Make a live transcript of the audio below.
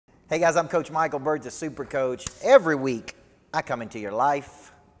Hey guys, I'm Coach Micheal, Burt, the Super Coach. Every week, I come into your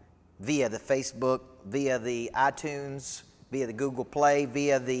life via the Facebook, via the iTunes, via the Google Play,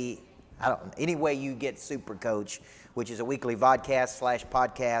 via the, any way you get Super Coach, which is a weekly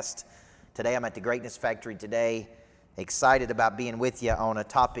vodcast/podcast. Today, I'm at the Greatness Factory today. Excited about being with you on a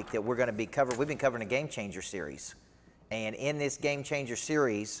topic that we're going to be covering. We've been covering a Game Changer series. And in this Game Changer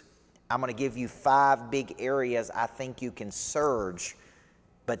series, I'm going to give you 5 big areas I think you can surge.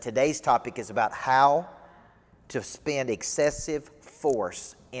 But today's topic is about how to spend excessive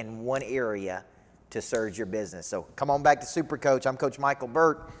force in one area to surge your business. So come on back to Super Coach. I'm Coach Micheal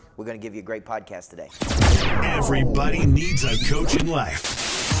Burt. We're going to give you a great podcast today. Everybody needs a coach in life.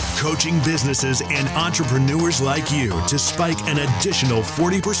 Coaching businesses and entrepreneurs like you to spike an additional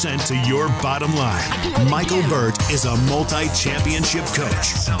 40% to your bottom line. Micheal Burt is a multi-championship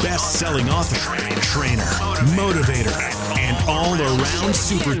coach, best-selling author, trainer, motivator, and all-around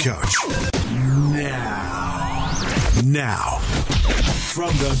super coach. Now,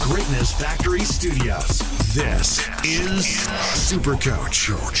 from the Greatness Factory Studios, this is Super Coach.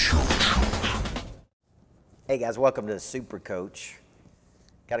 Hey guys, welcome to the Super Coach.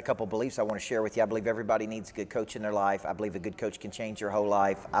 Got a couple beliefs I want to share with you. I believe everybody needs a good coach in their life. I believe a good coach can change your whole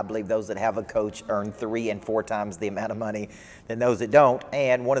life. I believe those that have a coach earn 3 and 4 times the amount of money than those that don't.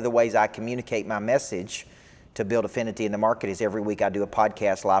 And one of the ways I communicate my message to build affinity in the market is every week I do a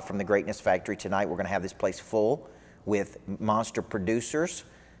podcast live from the Greatness Factory. Tonight we're going to have this place full with monster producers.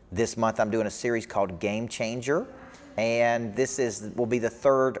 This month I'm doing a series called Game Changer. And this will be the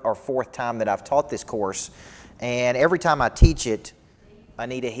 3rd or 4th time that I've taught this course. And every time I teach it,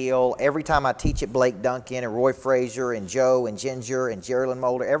 Anita Hill, every time I teach it, Blake Duncan and Roy Frazier and Joe and Ginger and Geraldine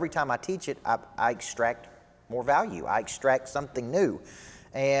Mulder, every time I teach it, I extract more value. I extract something new.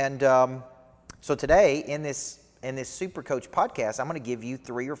 And so today in this Super Coach podcast, I'm going to give you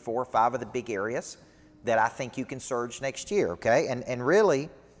 3 or 4 or 5 of the big areas that I think you can surge next year, okay? And really,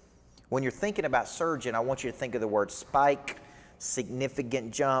 when you're thinking about surging, I want you to think of the word spike,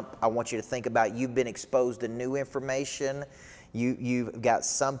 significant jump. I want you to think about you've been exposed to new information. You've got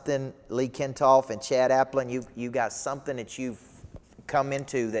something, Lee Kintoff and Chad Applin, you've got something that you've come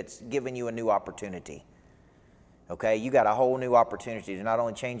into that's given you a new opportunity. Okay, you got a whole new opportunity to not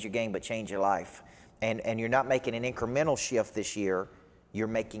only change your game, but change your life. And you're not making an incremental shift this year, you're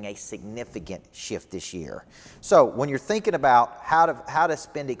making a significant shift this year. So when you're thinking about how to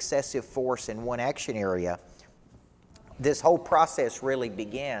spend excessive force in one action area, this whole process really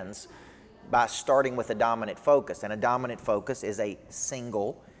begins by starting with a dominant focus. And a dominant focus is a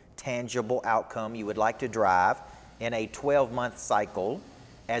single, tangible outcome you would like to drive in a 12-month cycle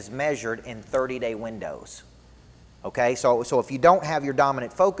as measured in 30-day windows. Okay, so if you don't have your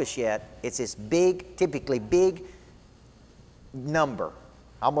dominant focus yet, it's this big, typically big number.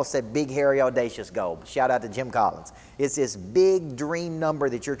 I almost said big, hairy, audacious goal. Shout out to Jim Collins. It's this big dream number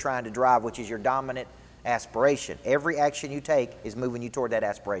that you're trying to drive, which is your dominant aspiration. Every action you take is moving you toward that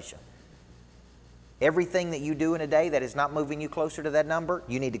aspiration. Everything that you do in a day that is not moving you closer to that number,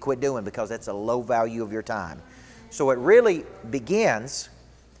 you need to quit doing because that's a low value of your time. So it really begins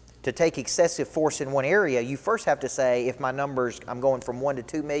to take excessive force in one area. You first have to say, if my numbers, I'm going from 1 to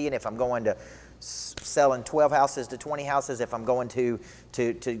 2 million, if I'm going to selling 12 houses to 20 houses, if I'm going to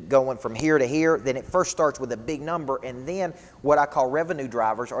going from here to here, then it first starts with a big number. And then what I call revenue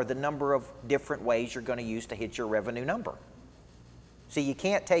drivers are the number of different ways you're going to use to hit your revenue number. So you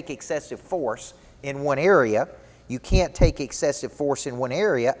can't take excessive force in one area. You can't take excessive force in one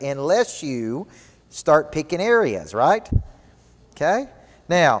area unless you start picking areas, right? Okay?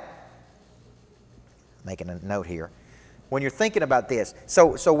 Now, making a note here. When you're thinking about this,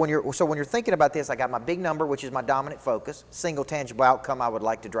 so when you're thinking about this, I got my big number, which is my dominant focus, single tangible outcome I would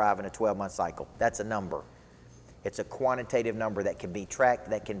like to drive in a 12-month cycle. That's a number. It's a quantitative number that can be tracked,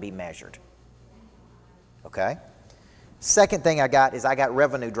 that can be measured. Okay? Second thing I got is I got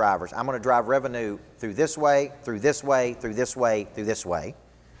revenue drivers. I'm going to drive revenue through this way, through this way, through this way, through this way.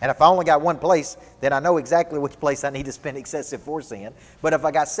 And if I only got one place, then I know exactly which place I need to spend excessive force in. But if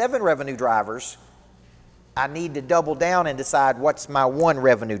I got 7 revenue drivers, I need to double down and decide what's my one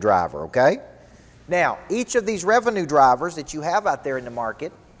revenue driver, okay? Now, each of these revenue drivers that you have out there in the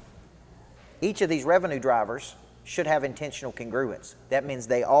market, each of these revenue drivers should have intentional congruence. That means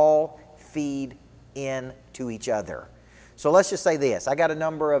they all feed into each other. So let's just say this. I got a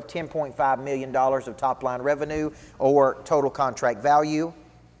number of $10.5 million of top-line revenue or total contract value.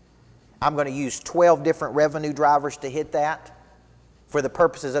 I'm going to use 12 different revenue drivers to hit that. For the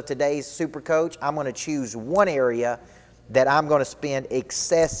purposes of today's Super Coach, I'm going to choose one area that I'm going to spend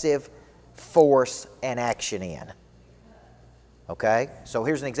excessive force and action in. Okay, so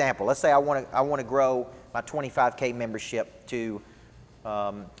here's an example. Let's say I want to grow my 25K membership to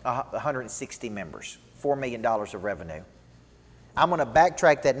 160 members, $4 million of revenue. I'm going to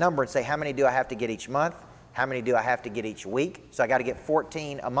backtrack that number and say, how many do I have to get each month? How many do I have to get each week? So I got to get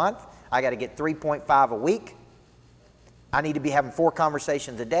 14 a month. I got to get 3.5 a week. I need to be having 4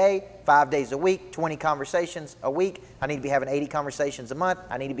 conversations a day, 5 days a week, 20 conversations a week. I need to be having 80 conversations a month.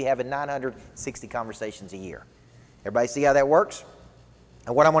 I need to be having 960 conversations a year. Everybody see how that works?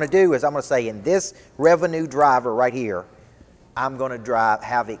 And what I'm going to do is I'm going to say in this revenue driver right here, I'm going to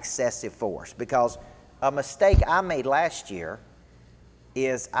have excessive force, because a mistake I made last year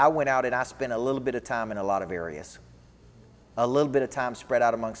is I went out and I spent a little bit of time in a lot of areas. A little bit of time spread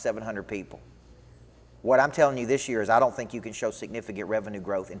out among 700 people. What I'm telling you this year is I don't think you can show significant revenue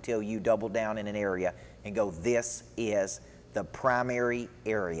growth until you double down in an area and go, this is the primary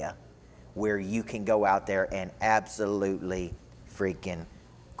area where you can go out there and absolutely freaking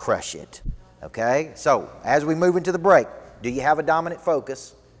crush it. Okay? So as we move into the break, do you have a dominant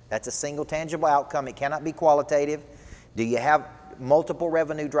focus? That's a single tangible outcome. It cannot be qualitative. Do you have multiple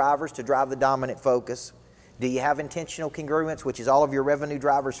revenue drivers to drive the dominant focus? Do you have intentional congruence, which is all of your revenue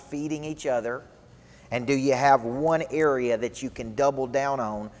drivers feeding each other? And do you have one area that you can double down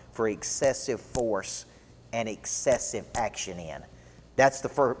on for excessive force and excessive action in? That's the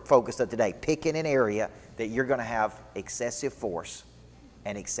focus of today. Picking an area that you're going to have excessive force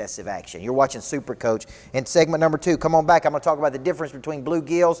and excessive action. You're watching Super Coach. In segment number 2, come on back. I'm going to talk about the difference between blue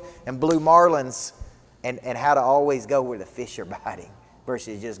gills and blue marlins, and how to always go where the fish are biting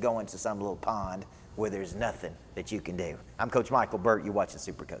versus just going to some little pond where there's nothing that you can do. I'm Coach Michael Burt. You're watching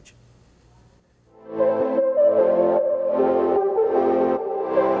Super Coach.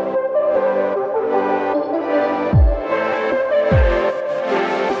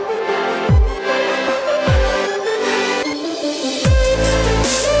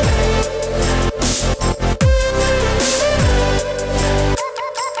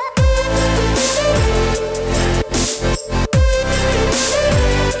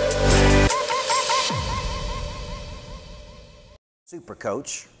 Super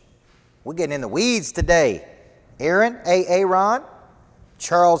Coach. We're getting in the weeds today. Aaron,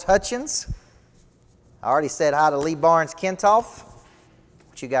 Charles Hutchins. I already said hi to Lee Barnes Kentoff.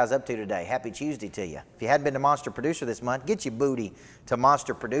 What you guys up to today? Happy Tuesday to you. If you hadn't been to Monster Producer this month, get your booty to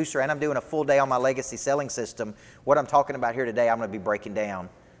Monster Producer. And I'm doing a full day on my legacy selling system. What I'm talking about here today, I'm going to be breaking down.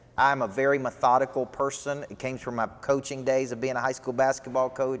 I'm a very methodical person. It came from my coaching days of being a high school basketball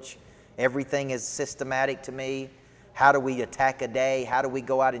coach. Everything is systematic to me. How do we attack a day? How do we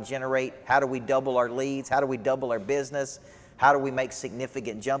go out and generate? How do we double our leads? How do we double our business? How do we make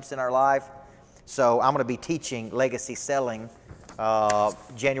significant jumps in our life? So I'm going to be teaching legacy selling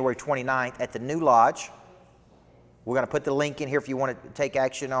January 29th at the New Lodge. We're going to put the link in here if you want to take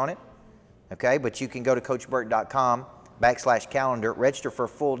action on it. Okay, but you can go to coachburt.com/calendar, register for a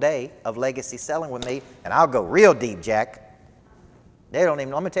full day of legacy selling with me, and I'll go real deep, Jack. They don't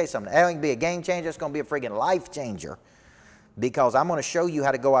even, let me tell you something, that ain't be a game changer, it's going to be a friggin' life changer, because I'm going to show you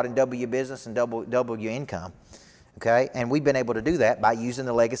how to go out and double your business and double your income, okay? And we've been able to do that by using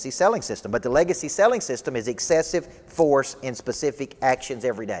the legacy selling system. But the legacy selling system is excessive force in specific actions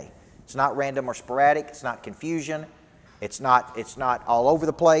every day. It's not random or sporadic, it's not confusion, it's not all over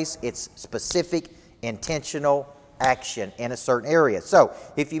the place, it's specific, intentional action in a certain area. So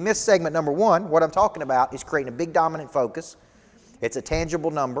if you missed segment number 1, what I'm talking about is creating a big dominant focus. It's a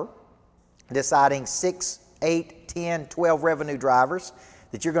tangible number, deciding 6, 8, 10, 12 revenue drivers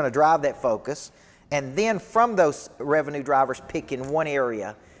that you're going to drive that focus. And then from those revenue drivers, picking one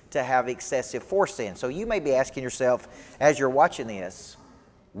area to have excessive force in. So you may be asking yourself, as you're watching this,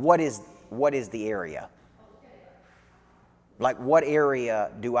 what is the area? Like, what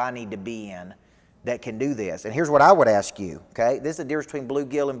area do I need to be in that can do this? And here's what I would ask you, okay? This is the difference between blue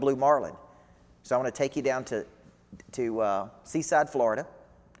gill and blue marlin. So I'm going to take you down to Seaside, Florida,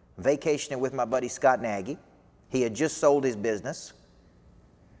 vacationing with my buddy Scott Nagy. He had just sold his business,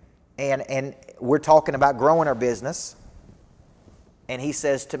 and we're talking about growing our business. And he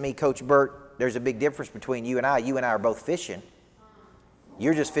says to me, Coach Burt, there's a big difference between you and I. You and I are both fishing.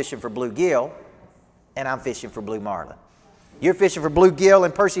 You're just fishing for blue gill, and I'm fishing for blue marlin. You're fishing for blue gill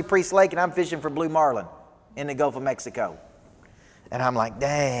in Percy Priest Lake, and I'm fishing for blue marlin in the Gulf of Mexico. And I'm like,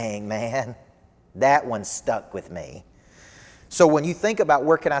 dang, man. That one stuck with me. So when you think about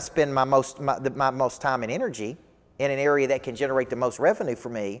where can I spend my most time and energy in an area that can generate the most revenue for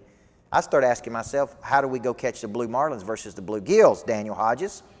me, I start asking myself, how do we go catch the blue marlins versus the blue gills, Daniel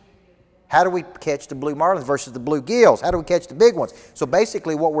Hodges? How do we catch the blue marlins versus the blue gills? How do we catch the big ones? So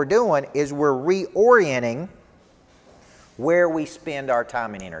basically what we're doing is we're reorienting where we spend our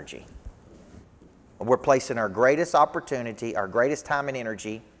time and energy. We're placing our greatest opportunity, our greatest time and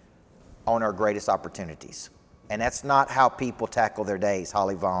energy on our greatest opportunities. And that's not how people tackle their days,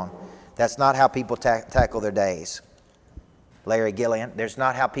 Holly Vaughn. That's not how people tackle their days. Larry Gillian, there's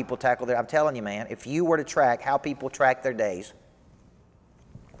not how people tackle their, I'm telling you, man, if you were to track how people track their days,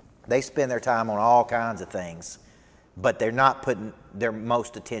 they spend their time on all kinds of things, but they're not putting their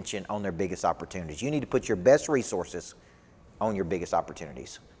most attention on their biggest opportunities. You need to put your best resources on your biggest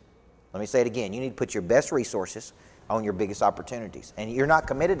opportunities. Let me say it again. You need to put your best resources on your biggest opportunities. And you're not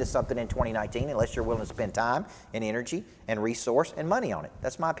committed to something in 2019 unless you're willing to spend time and energy and resource and money on it.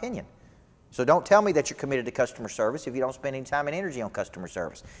 That's my opinion. So don't tell me that you're committed to customer service if you don't spend any time and energy on customer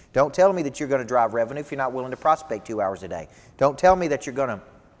service. Don't tell me that you're going to drive revenue if you're not willing to prospect 2 hours a day. Don't tell me that you're going to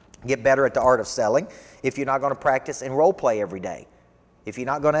get better at the art of selling if you're not going to practice and role play every day. If you're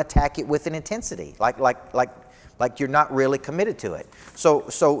not going to attack it with an intensity, like you're not really committed to it.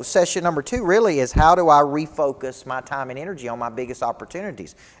 So session number 2 really is, how do I refocus my time and energy on my biggest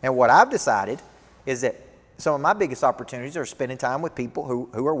opportunities? And what I've decided is that some of my biggest opportunities are spending time with people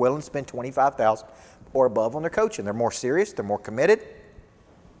who are willing to spend $25,000 or above on their coaching. They're more serious, they're more committed.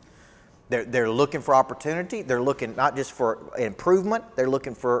 They're looking for opportunity. They're looking not just for improvement, they're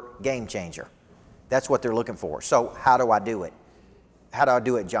looking for game changer. That's what they're looking for. So how do I do it? How do I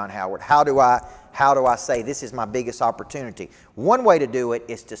do it, John Howard? How do I say this is my biggest opportunity? One way to do it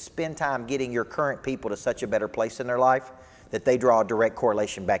is to spend time getting your current people to such a better place in their life that they draw a direct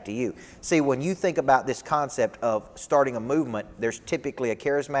correlation back to you. See, when you think about this concept of starting a movement, there's typically a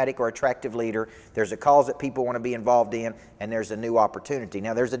charismatic or attractive leader, there's a cause that people want to be involved in, and there's a new opportunity.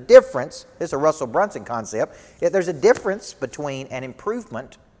 Now, there's a difference. This is a Russell Brunson concept. There's a difference between an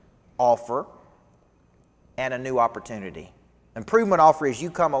improvement offer and a new opportunity. Improvement offer is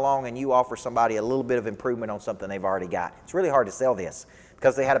you come along and you offer somebody a little bit of improvement on something they've already got. It's really hard to sell this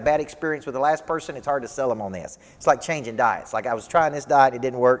because they had a bad experience with the last person. It's hard to sell them on this. It's like changing diets. Like, I was trying this diet, it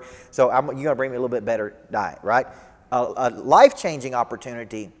didn't work, so you're going to bring me a little bit better diet, right? A life-changing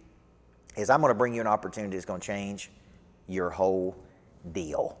opportunity is, I'm going to bring you an opportunity that's going to change your whole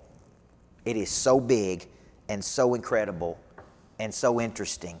deal. It is so big and so incredible and so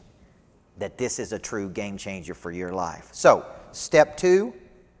interesting that this is a true game changer for your life. So, step 2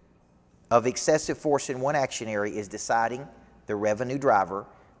 of excessive force in one action area is deciding the revenue driver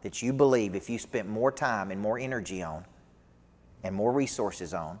that you believe if you spent more time and more energy on and more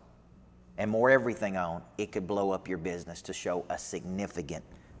resources on and more everything on, it could blow up your business to show a significant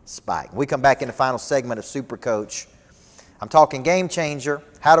spike. When we come back in the final segment of Super Coach, I'm talking game changer.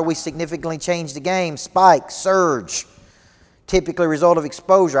 How do we significantly change the game? Spike, surge, typically a result of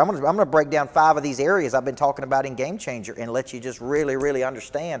exposure. I'm going to break down 5 of these areas I've been talking about in Game Changer and let you just really, really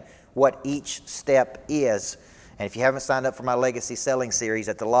understand what each step is. And if you haven't signed up for my Legacy Selling Series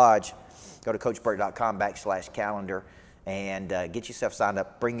at the Lodge, go to CoachBurt.com/calendar and get yourself signed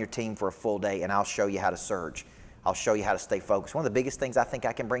up. Bring your team for a full day, and I'll show you how to surge. I'll show you how to stay focused. One of the biggest things I think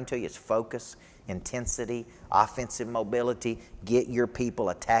I can bring to you is focus, intensity, offensive mobility. Get your people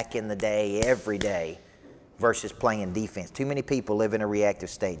attacking the day every day versus playing defense. Too many people live in a reactive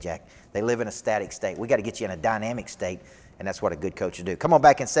state, Jack. They live in a static state. We got to get you in a dynamic state, and that's what a good coach will do. Come on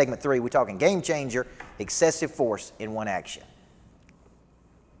back in segment 3. We're talking game changer, excessive force in one action.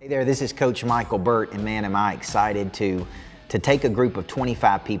 Hey there, this is Coach Michael Burt, and man, am I excited to take a group of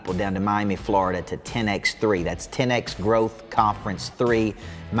 25 people down to Miami, Florida to 10X3. That's 10X Growth Conference 3,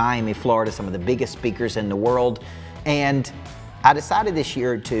 Miami, Florida, some of the biggest speakers in the world. And I decided this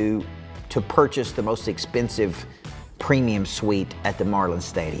year to purchase the most expensive premium suite at the MARLIN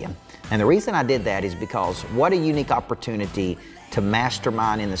Stadium. And the reason I did that is because what a unique opportunity to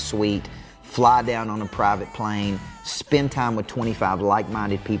mastermind in the suite, fly down on a private plane, spend time with 25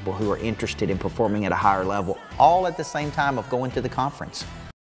 like-minded people who are interested in performing at a higher level, all at the same time of going to the conference.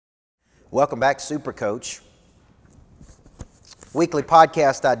 Welcome back, Super Coach. Weekly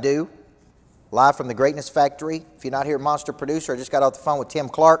podcast I do, live from the Greatness Factory. If you're not here, Monster Producer, I just got off the phone with Tim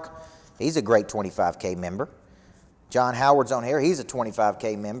Clark. He's a great 25K member. John Howard's on here. He's a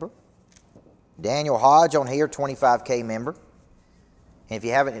 25K member. Daniel Hodge on here, 25K member. And if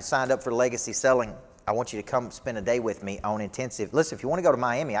you haven't signed up for Legacy Selling, I want you to come spend a day with me on intensive. Listen, if you want to go to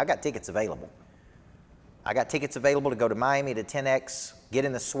Miami, I got tickets available. I got tickets available to go to Miami to 10X, get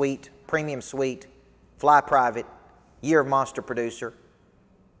in the suite, premium suite, fly private, year of Monster Producer.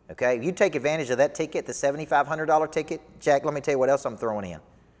 Okay, if you take advantage of that ticket, the $7,500 ticket, Jack, let me tell you what else I'm throwing in.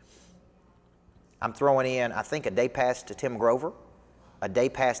 I'm throwing in, I think, a day pass to Tim Grover, a day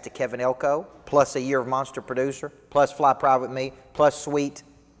pass to Kevin Elko, plus a year of Monster Producer, plus fly private with me, plus suite.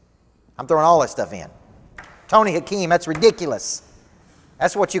 I'm throwing all that stuff in. Tony Hakeem, that's ridiculous.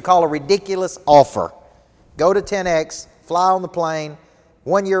 That's what you call a ridiculous offer. Go to 10X, fly on the plane,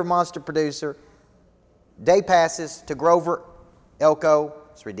 1 year monster producer, day passes to Grover, Elko.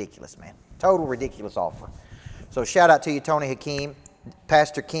 It's ridiculous, man. Total ridiculous offer. So shout out to you, Tony Hakeem,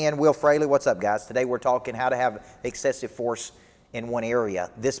 Pastor Ken, Will Fraley. What's up, guys? Today we're talking how to have excessive force in one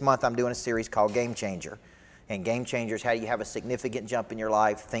area. This month I'm doing a series called Game Changer. And Game Changer is how you have a significant jump in your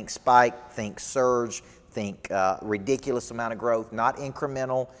life. Think spike, think surge, think ridiculous amount of growth, not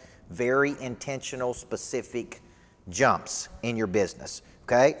incremental, very intentional, specific jumps in your business.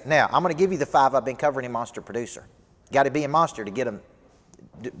 Okay? Now, I'm going to give you the 5 I've been covering in Monster Producer. Got to be a monster to get them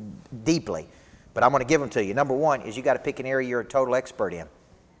deeply. But I'm going to give them to you. Number 1 is you got to pick an area you're a total expert in.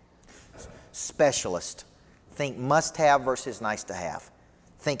 Specialist. Think must-have versus nice-to-have.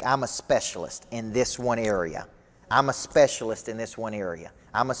 Think I'm a specialist in this one area. I'm a specialist in this one area.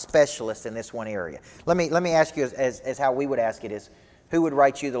 I'm a specialist in this one area. Let me ask you as how we would ask it is, who would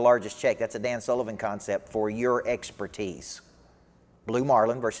write you the largest check? That's a Dan Sullivan concept for your expertise. Blue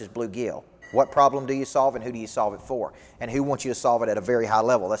Marlin versus Blue GILL. What problem do you solve and who do you solve it for? And who wants you to solve it at a very high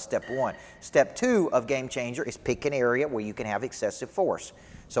level? That's step 1. Step 2 of Game Changer is pick an area where you can have excessive force.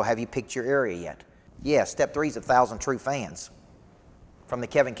 So have you picked your area yet? Yeah, step 3 is 1,000 true fans from the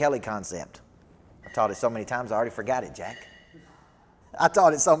Kevin Kelly concept. I taught it so many times I already forgot it, Jack. I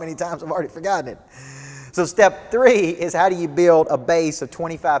taught it so many times I've already forgotten it. So step 3 is how do you build a base of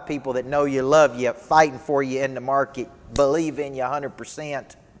 25 people that know you, love you, fighting for you in the market, believe in you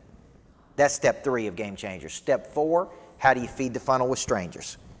 100%. That's step 3 of Game Changer. Step 4, how do you feed the funnel with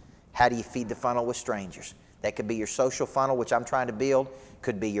strangers? How do you feed the funnel with strangers? That could be your social funnel, which I'm trying to build.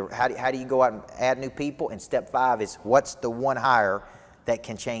 Could be your, how do you go out and add new people? And step 5 is what's the one hire that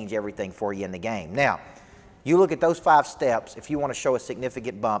can change everything for you in the game. Now, you look at those 5 steps if you want to show a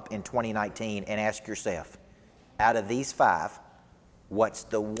significant bump in 2019 and ask yourself, out of these 5, what's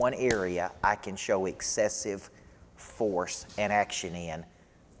the one area I can show excessive force and action in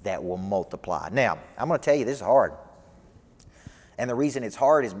that will multiply? Now, I'm going to tell you this is hard. And the reason it's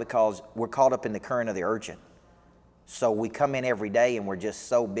hard is because we're caught up in the current of the urgent. So we come in every day and we're just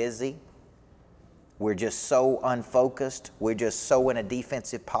so busy. We're just so unfocused. We're just so in a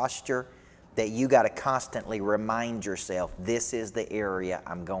defensive posture that you got to constantly remind yourself, this is the area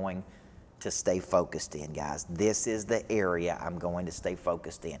I'm going to stay focused in, guys. This is the area I'm going to stay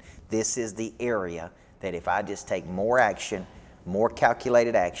focused in. This is the area that if I just take more action, more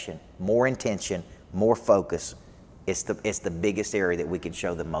calculated action, more intention, more focus, it's the biggest area that we can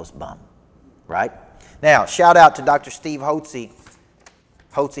show the most bump, right? Now, shout out to Dr. Steve Hotze,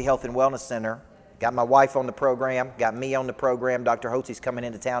 Hotze Health and Wellness Center. Got my wife on the program, got me on the program. Dr. Hotze's coming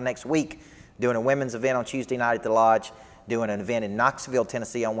into town next week, doing a women's event on Tuesday night at the Lodge, doing an event in Knoxville,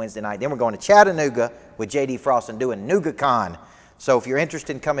 Tennessee on Wednesday night. Then we're going to Chattanooga with J.D. Frost and doing NoogaCon. So if you're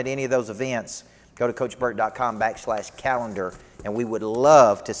interested in coming to any of those events, go to CoachBurt.com/calendar, and we would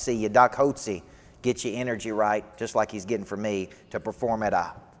love to see you. Doc Hotze get your energy right, just like he's getting for me, to perform at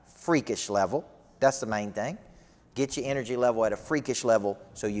a freakish level. That's the main thing. Get your energy level at a freakish level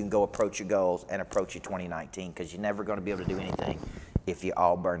so you can go approach your goals and approach your 2019, because you're never going to be able to do anything if you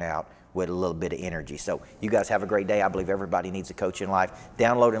all burn out with a little bit of energy. So you guys have a great day. I believe everybody needs a coach in life.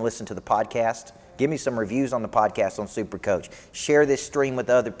 Download and listen to the podcast. Give me some reviews on the podcast on Super Coach. Share this stream with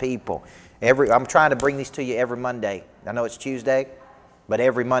other people. I'm trying to bring these to you every Monday. I know it's Tuesday, but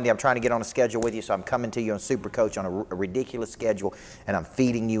every Monday I'm trying to get on a schedule with you, so I'm coming to you on Super Coach on a ridiculous schedule, and I'm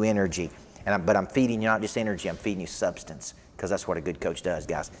feeding you energy. But I'm feeding you not just energy, I'm feeding you substance, because that's what a good coach does,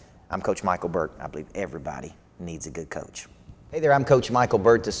 guys. I'm Coach Micheal Burt. I believe everybody needs a good coach. Hey there, I'm Coach Micheal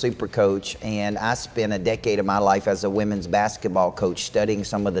Burt, the Super Coach, and I spent a decade of my life as a women's basketball coach studying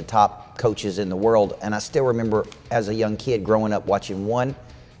some of the top coaches in the world, and I still remember as a young kid growing up watching one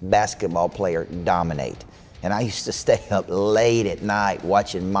basketball player dominate. And I used to stay up late at night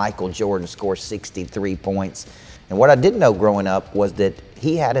watching Michael Jordan score 63 points. And what I didn't know growing up was that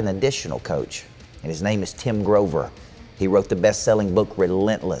he had an additional coach, and his name is Tim Grover. He wrote the best-selling book,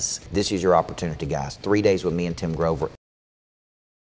 Relentless. This is your opportunity, guys. 3 days with me and Tim Grover.